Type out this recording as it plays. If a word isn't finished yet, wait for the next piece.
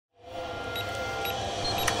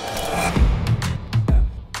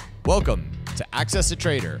Welcome to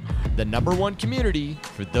AccessATrader, the #1 community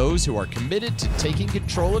for those who are committed to taking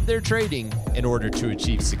control of their trading in order to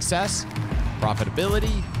achieve success,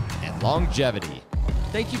 profitability, and longevity.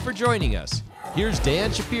 Thank you for joining us. Here's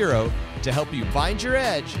Dan Shapiro to help you find your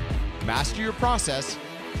edge, master your process,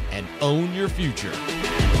 and own your future.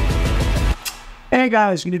 Hey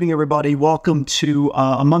guys, good evening everybody. Welcome to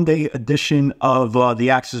a Monday edition of the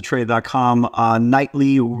AccessATrader.com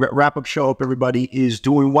nightly wrap-up show. Hope everybody is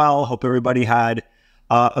doing well. Hope everybody had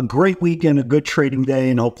a great weekend, a good trading day,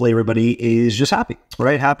 and hopefully everybody is just happy,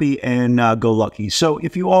 right? Happy and go lucky. So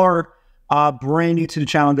if you are brand new to the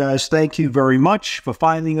channel, guys, thank you very much for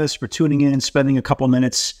finding us, for tuning in and spending a couple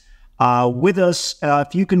minutes with us.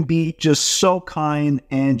 If you can be just so kind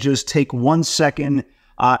and just take 1 second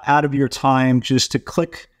out of your time just to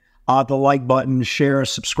click the like button, share,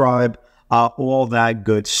 subscribe, all that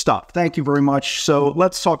good stuff. Thank you very much. So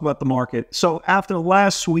let's talk about the market. So after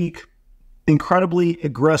last week, incredibly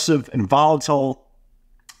aggressive and volatile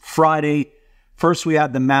Friday, first we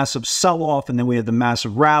had the massive sell-off and then we had the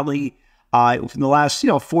massive rally. In the last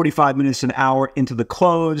 45 minutes, an hour into the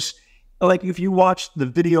close, like if you watched the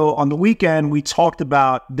video on the weekend, we talked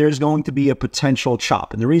about there's going to be a potential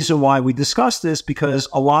chop. And the reason why we discussed this, because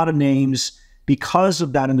a lot of names, because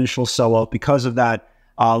of that initial sell-off, because of that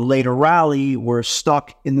later rally, were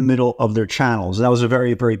stuck in the middle of their channels. And that was a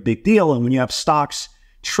very, very big deal. And when you have stocks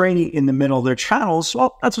trading in the middle of their channels,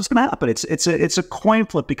 well, that's what's going to happen. It's a coin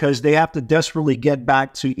flip because they have to desperately get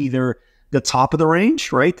back to either the top of the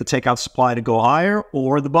range, right, to take out supply to go higher,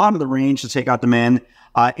 or the bottom of the range to take out demand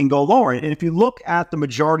and go lower. And if you look at the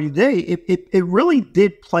majority of the day, it really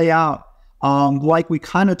did play out like we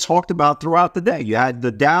kind of talked about throughout the day. You had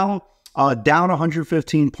the Dow down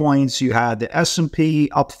 115 points, you had the S&P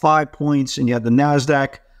up 5 points, and you had the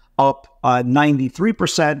NASDAQ up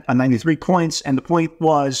 93%, 93 points. And the point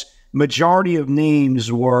was, majority of names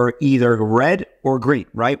were either red or green,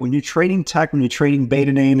 right? When you're trading tech, when you're trading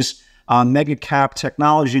beta names, mega cap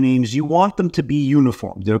technology names, you want them to be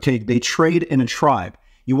uniform, okay? They trade in a tribe.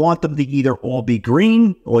 You want them to either all be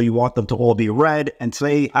green or you want them to all be red. And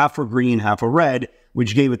today, half are green, half are red,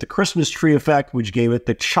 which gave it the Christmas tree effect, which gave it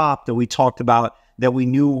the chop that we talked about, that we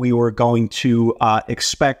knew we were going to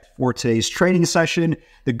expect for today's trading session.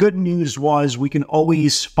 The good news was we can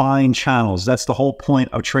always find channels. That's the whole point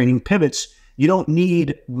of trading pivots. You don't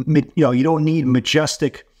need, you don't need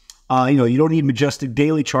majestic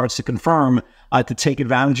daily charts to confirm to take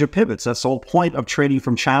advantage of pivots. That's the whole point of trading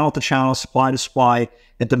from channel to channel, supply to supply,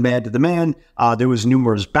 and demand to demand. There was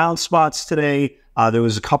numerous bounce spots today. There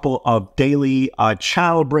was a couple of daily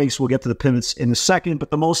channel breaks. We'll get to the pivots in a second.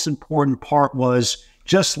 But the most important part was,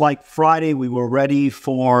 just like Friday, we were ready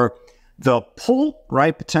for the pull,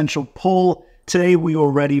 right? Potential pull. Today, we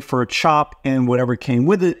were ready for a chop and whatever came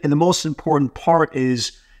with it. And the most important part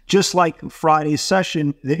is, just like Friday's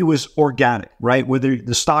session, it was organic, right? Whether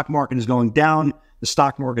the stock market is going down, the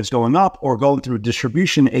stock market is going up, or going through a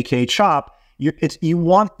distribution, aka chop, you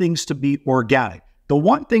want things to be organic. The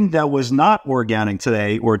one thing that was not organic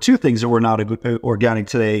today, or two things that were not organic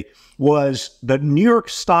today, was the New York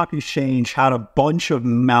Stock Exchange had a bunch of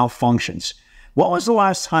malfunctions. What was the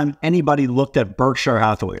last time anybody looked at Berkshire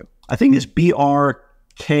Hathaway? I think it's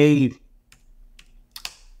BRK.A,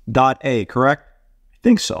 correct? I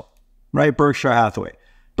think so, right? Berkshire Hathaway.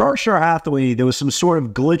 Berkshire Hathaway, there was some sort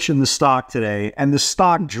of glitch in the stock today, and the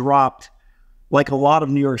stock dropped like a lot of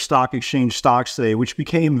New York Stock Exchange stocks today, which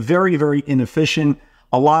became very, very inefficient.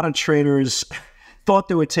 A lot of traders thought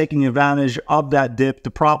they were taking advantage of that dip.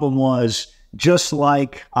 The problem was, just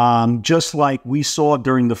like we saw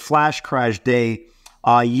during the flash crash day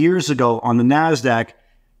years ago on the NASDAQ,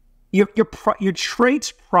 your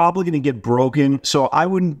trade's probably going to get broken. So I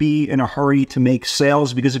wouldn't be in a hurry to make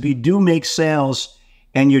sales, because if you do make sales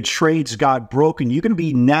and your trades got broken, you're going to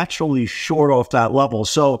be naturally short off that level.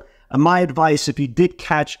 So my advice, if you did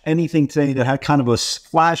catch anything today that had kind of a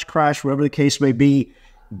flash crash, whatever the case may be,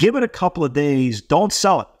 give it a couple of days. Don't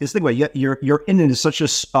sell it. Because think about it, you're in it at such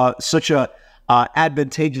a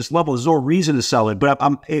advantageous level. There's no reason to sell it. But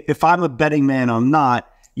if I'm a betting man, I'm not.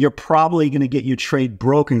 You're probably going to get your trade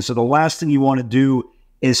broken. So the last thing you want to do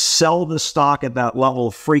is sell the stock at that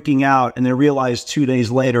level, freaking out, and then realize 2 days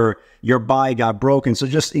later your buy got broken. So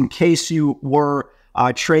just in case you were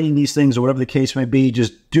trading these things or whatever the case may be,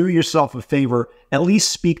 just do yourself a favor. At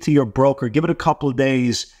least speak to your broker. Give it a couple of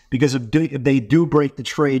days, because if they do break the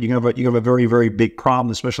trade, you're gonna have a very, very big problem,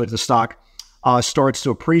 especially if the stock starts to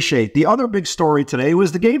appreciate. The other big story today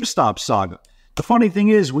was the GameStop saga. The funny thing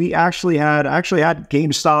is, we actually had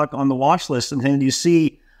GameStop on the watch list, and then you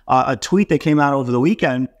see a tweet that came out over the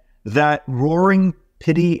weekend that Roaring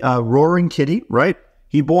Roaring Kitty, right?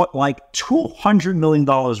 He bought like $200 million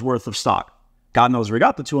worth of stock. God knows where he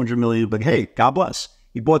got the $200 million, but hey, God bless.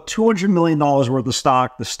 He bought $200 million worth of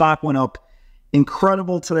stock. The stock went up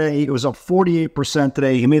incredible today. It was up 48%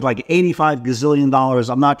 today. He made like $85 gazillion.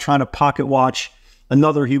 I'm not trying to pocket watch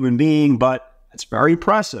another human being, but it's very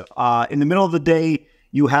impressive. In the middle of the day,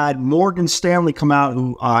 you had Morgan Stanley come out,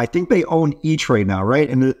 who I think they own E-Trade now, right?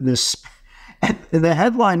 And the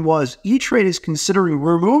headline was, E-Trade is considering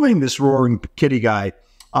removing this Roaring Kitty guy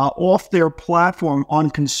off their platform on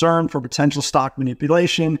concern for potential stock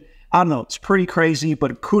manipulation. I don't know. It's pretty crazy,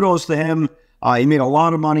 but kudos to him. He made a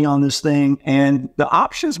lot of money on this thing, and the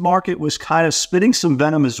options market was kind of spitting some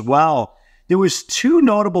venom as well. There was two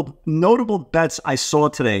notable bets I saw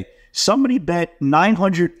today. Somebody bet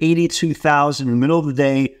 $982,000 in the middle of the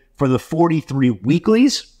day for the 43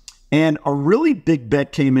 weeklies, and a really big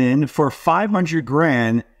bet came in for $500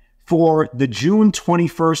 grand for the June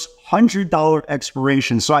 21st $100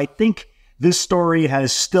 expiration. So I think this story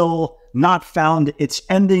has still not found its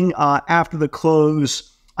ending after the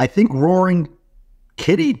close. I think Roaring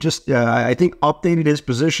Kitty just, I think, updated his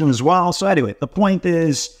position as well. So anyway, the point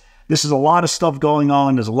is, this is a lot of stuff going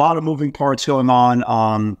on. There's a lot of moving parts going on.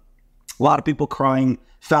 A lot of people crying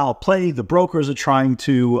foul play. The brokers are trying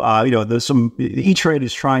to, E-Trade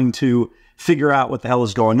is trying to figure out what the hell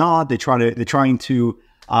is going on. They're trying to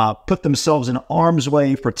put themselves in harm's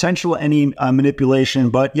way, potential any manipulation.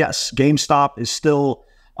 But yes, GameStop is still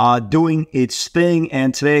doing its thing,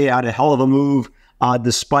 and today had a hell of a move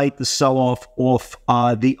despite the sell-off off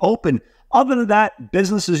the open. Other than that,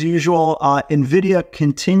 business as usual. NVIDIA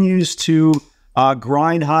continues to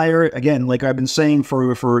grind higher. Again, like I've been saying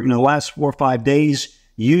for the last 4 or 5 days,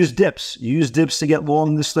 use dips to get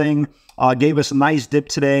long this thing. Gave us a nice dip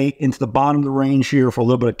today into the bottom of the range here for a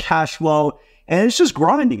little bit of cash flow. And it's just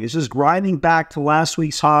grinding. It's just grinding back to last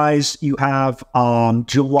week's highs. You have June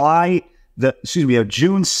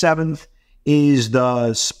 7th is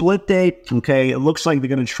the split date. Okay, it looks like they're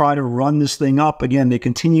going to try to run this thing up. Again, they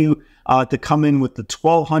continue to come in with the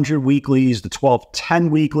 1200 weeklies, the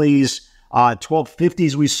 1210 weeklies,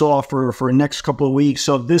 1250s we saw for the next couple of weeks.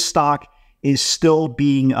 So this stock is still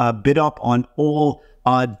being bid up on all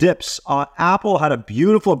dips. Apple had a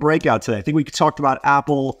beautiful breakout today. I think we talked about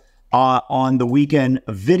Apple on the weekend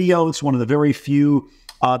video. It's one of the very few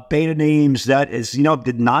beta names that is,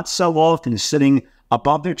 did not sell off and is sitting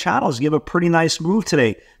above their channels. Give a pretty nice move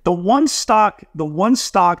today. The one stock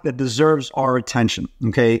that deserves our attention,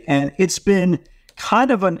 okay, and it's been kind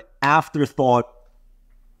of an afterthought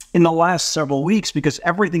in the last several weeks because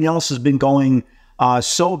everything else has been going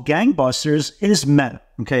so gangbusters, is Meta,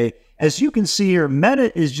 okay? As you can see here,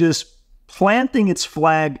 Meta is just planting its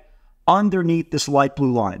flag underneath this light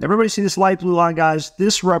blue line. Everybody see this light blue line, guys?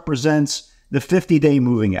 This represents the 50-day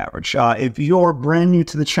moving average. If you're brand new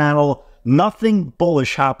to the channel, nothing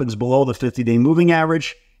bullish happens below the 50-day moving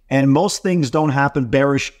average, and most things don't happen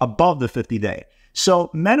bearish above the 50-day. So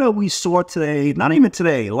Meta, we saw today, not even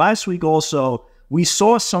today, last week also, we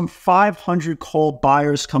saw some 500 call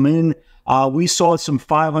buyers come in. We saw some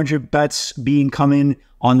 500 bets being come in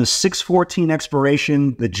on the 6/14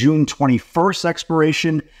 expiration, the June 21st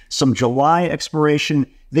expiration, some July expiration.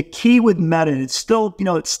 The key with Meta, it's still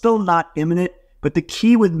not imminent, but the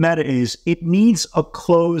key with Meta is it needs a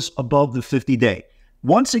close above the 50-day.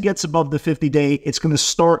 Once it gets above the 50-day, it's going to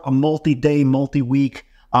start a multi-day, multi-week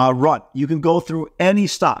run. You can go through any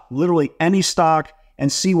stock, literally any stock,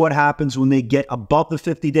 and see what happens when they get above the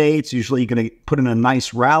 50-day. It's usually going to put in a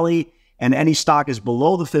nice rally, and any stock is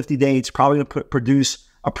below the 50-day, it's probably going to produce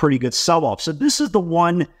a pretty good sell-off. So this is the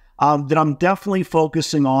one that I'm definitely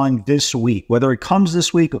focusing on this week. Whether it comes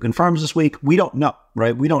this week or confirms this week, we don't know,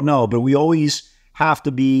 right? We don't know, but we always have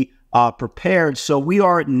to be prepared. So we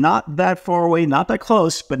are not that far away, not that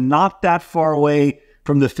close, but not that far away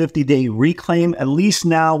from the 50-day reclaim. At least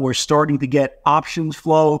now we're starting to get options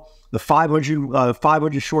flow, the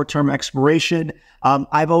 500 short-term expiration.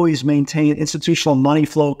 I've always maintained institutional money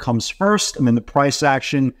flow comes first. I mean, the price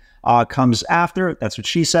action comes after. That's what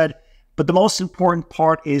she said. But the most important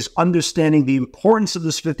part is understanding the importance of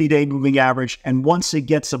this 50-day moving average. And once it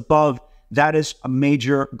gets above, that is a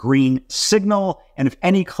major green signal. And if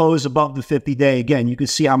any close above the 50-day, again, you can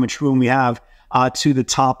see how much room we have to the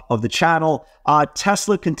top of the channel.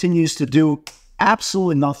 Tesla continues to do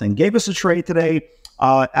absolutely nothing. Gave us a trade today.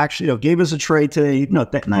 Gave us a trade today.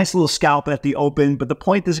 That nice little scalp at the open. But the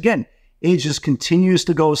point is, again, it just continues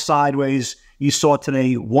to go sideways. You saw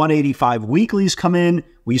today 185 weeklies come in.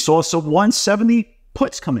 We saw some 170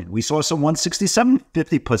 puts come in. We saw some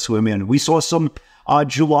 167.50 puts come in. We saw some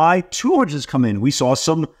July 200s come in. We saw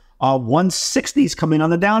some 160 is coming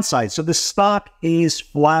on the downside. So the stock is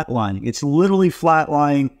flatlining. It's literally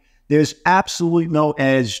flatlining. There's absolutely no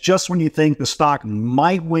edge. Just when you think the stock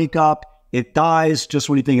might wake up, it dies. Just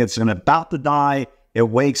when you think it's about to die, it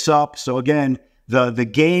wakes up. So again, the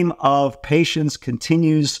game of patience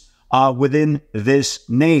continues within this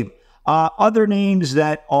name. Other names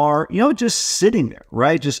that are, just sitting there,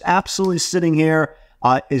 right? Just absolutely sitting here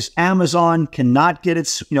is Amazon. Cannot get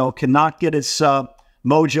its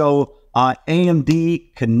mojo.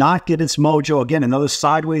 AMD cannot get its mojo. Again, another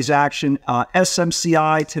sideways action.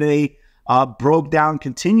 SMCI today broke down,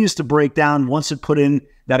 continues to break down. Once it put in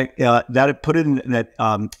that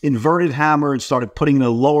inverted hammer and started putting the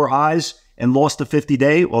lower highs and lost the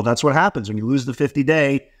 50-day. Well, that's what happens when you lose the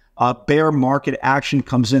 50-day. Bear market action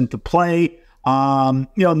comes into play.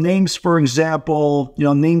 Names for example,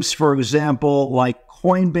 like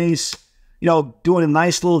Coinbase, doing a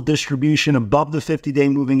nice little distribution above the 50-day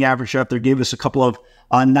moving average after it gave us a couple of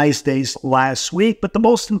nice days last week. But the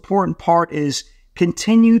most important part is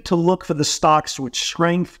continue to look for the stocks with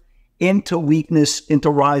strength into weakness, into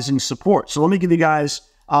rising support. So let me give you guys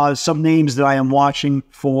some names that I am watching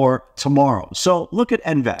for tomorrow. So look at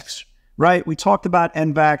NVAX, right? We talked about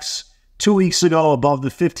NVAX 2 weeks ago above the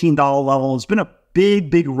 $15 level. It's been a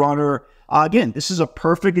big runner. Again, this is a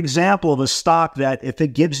perfect example of a stock that if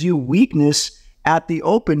it gives you weakness at the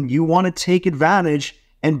open, you want to take advantage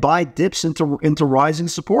and buy dips into rising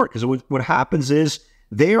support. Because what happens is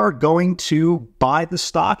they are going to buy the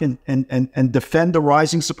stock and defend the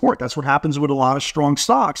rising support. That's what happens with a lot of strong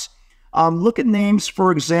stocks. Look at names,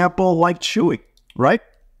 for example, like Chewy, right?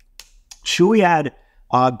 Chewy had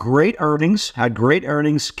great earnings,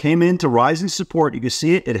 came into rising support. You can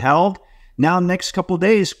see it held. Now, next couple of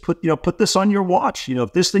days, put this on your watch.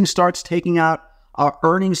 If this thing starts taking out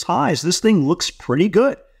earnings highs, this thing looks pretty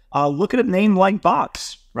good. Look at a name like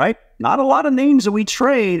Box, right? Not a lot of names that we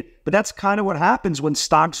trade, but that's kind of what happens when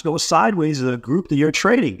stocks go sideways as a group that you're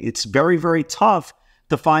trading. It's very tough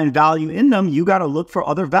to find value in them. You got to look for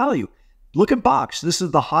other value. Look at Box. This is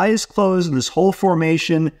the highest close in this whole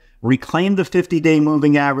formation. Reclaimed the 50-day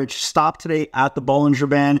moving average. Stopped today at the Bollinger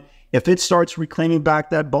Band. If it starts reclaiming back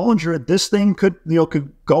that Bollinger, this thing could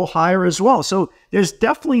go higher as well. So there's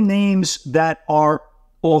definitely names that are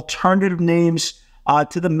alternative names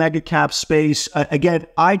to the mega cap space. Again,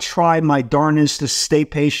 I try my darnest to stay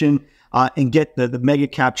patient and get the mega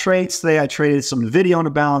cap trades. Today, I traded some NVIDIA on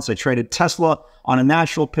a balance. I traded Tesla on a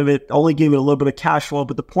natural pivot. Only gave it a little bit of cash flow.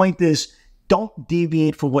 But the point is, don't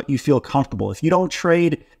deviate from what you feel comfortable. If you don't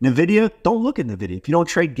trade NVIDIA, don't look at NVIDIA. If you don't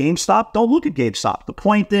trade GameStop, don't look at GameStop. The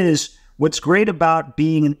point is, what's great about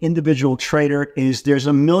being an individual trader is there's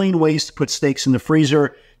a million ways to put steaks in the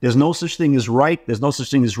freezer. There's no such thing as right. There's no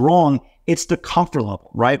such thing as wrong. It's the comfort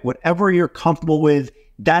level, right? Whatever you're comfortable with,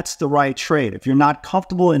 that's the right trade. If you're not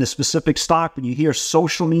comfortable in a specific stock, but you hear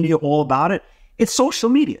social media all about it, it's social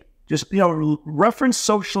media. Just, reference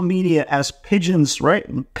social media as pigeons, right?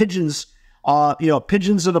 Pigeons,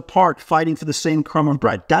 pigeons in the park fighting for the same crumb of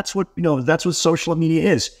bread. That's what social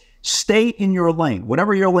media is. Stay in your lane,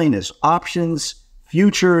 whatever your lane is. Options,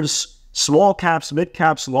 futures, small caps, mid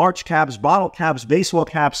caps, large caps, bottle caps, baseball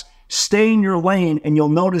caps. Stay in your lane, and you'll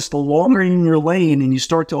notice the longer you're in your lane and you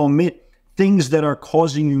start to omit things that are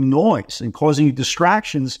causing you noise and causing you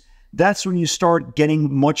distractions, that's when you start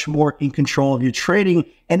getting much more in control of your trading.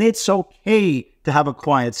 And it's okay to have a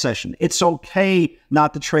quiet session. It's okay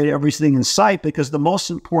not to trade everything in sight, because the most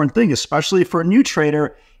important thing, especially for a new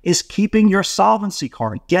trader, is keeping your solvency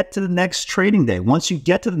card. Get to the next trading day. Once you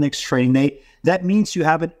get to the next trading day, that means you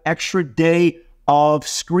have an extra day of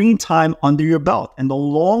screen time under your belt. And the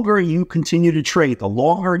longer you continue to trade, the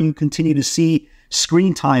longer you continue to see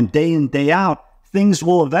screen time day in, day out, things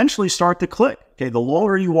will eventually start to click. Okay, the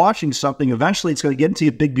longer you're watching something, eventually it's going to get into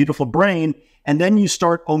your big, beautiful brain, and then you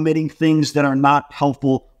start omitting things that are not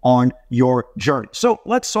helpful on your journey. So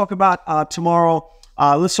let's talk about tomorrow.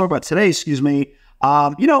 Let's talk about today, excuse me.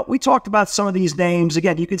 We talked about some of these names.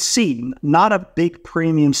 Again, you can see not a big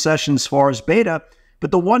premium session as far as beta, but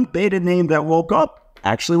the one beta name that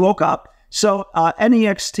actually woke up. So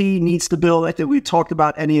NEXT needs to build. I think we talked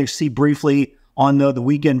about NEXT briefly on the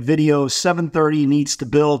weekend video. 730 needs to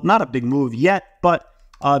build. Not a big move yet, but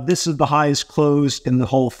this is the highest close in the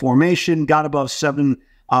whole formation. Got above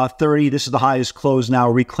 730. This is the highest close now.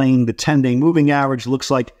 Reclaimed the 10-day moving average. Looks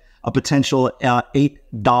like a potential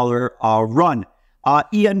 $8 run.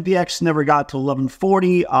 ENVX never got to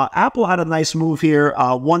 1140. Apple had a nice move here.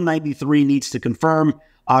 193 needs to confirm.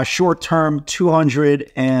 Short term,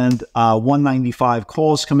 200 and 195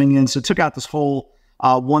 calls coming in. So it took out this whole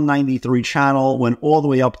 193 channel, went all the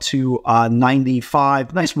way up to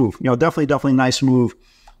 95. Nice move. Definitely nice move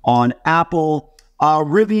on Apple.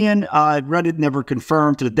 Rivian, Reddit never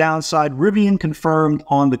confirmed to the downside. Rivian confirmed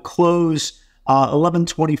on the close.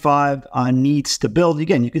 1125 needs to build.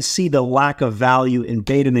 Again, you can see the lack of value in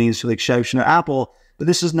beta names like Shapiro or Apple, but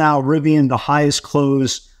this is now Rivian, the highest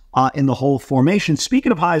close in the whole formation.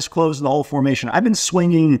 Speaking of highest close in the whole formation, I've been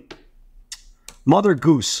swinging Mother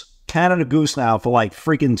Goose, Canada Goose now for like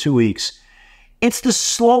freaking 2 weeks. It's the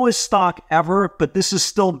slowest stock ever, but this is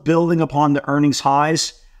still building upon the earnings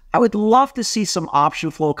highs. I would love to see some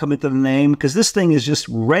option flow come into the name because this thing is just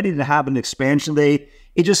ready to have an expansion day.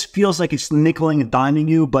 It just feels like it's nickeling and diming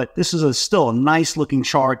you, but this is still a nice looking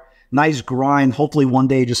chart, nice grind. Hopefully one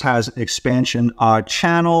day it just has an expansion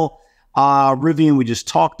channel. Rivian we just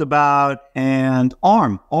talked about, and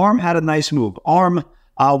ARM. ARM had a nice move. ARM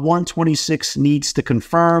 126 needs to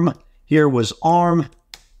confirm. Here was ARM.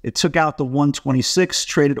 It took out the 126,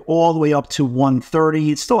 traded all the way up to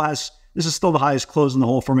 130. It still has, this is still the highest close in the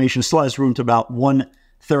whole formation. Still has room to about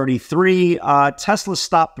 133. Tesla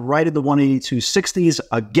stopped right at the 182.60s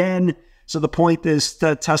again. So the point is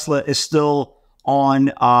that Tesla is still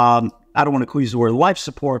on, I don't want to use the word life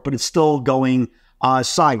support, but it's still going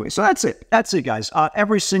sideways. So that's it. That's it, guys.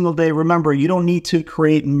 Every single day, remember, you don't need to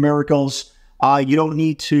create miracles. You don't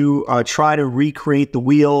need to try to recreate the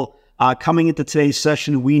wheel. Coming into today's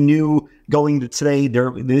session, we knew going to today,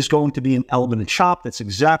 there's going to be an element of chop. That's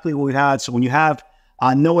exactly what we had. So when you have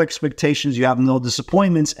no expectations, you have no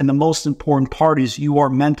disappointments, and the most important part is you are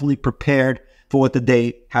mentally prepared for what the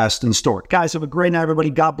day has in store. Guys, have a great night, everybody.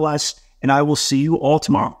 God bless, and I will see you all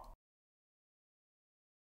tomorrow.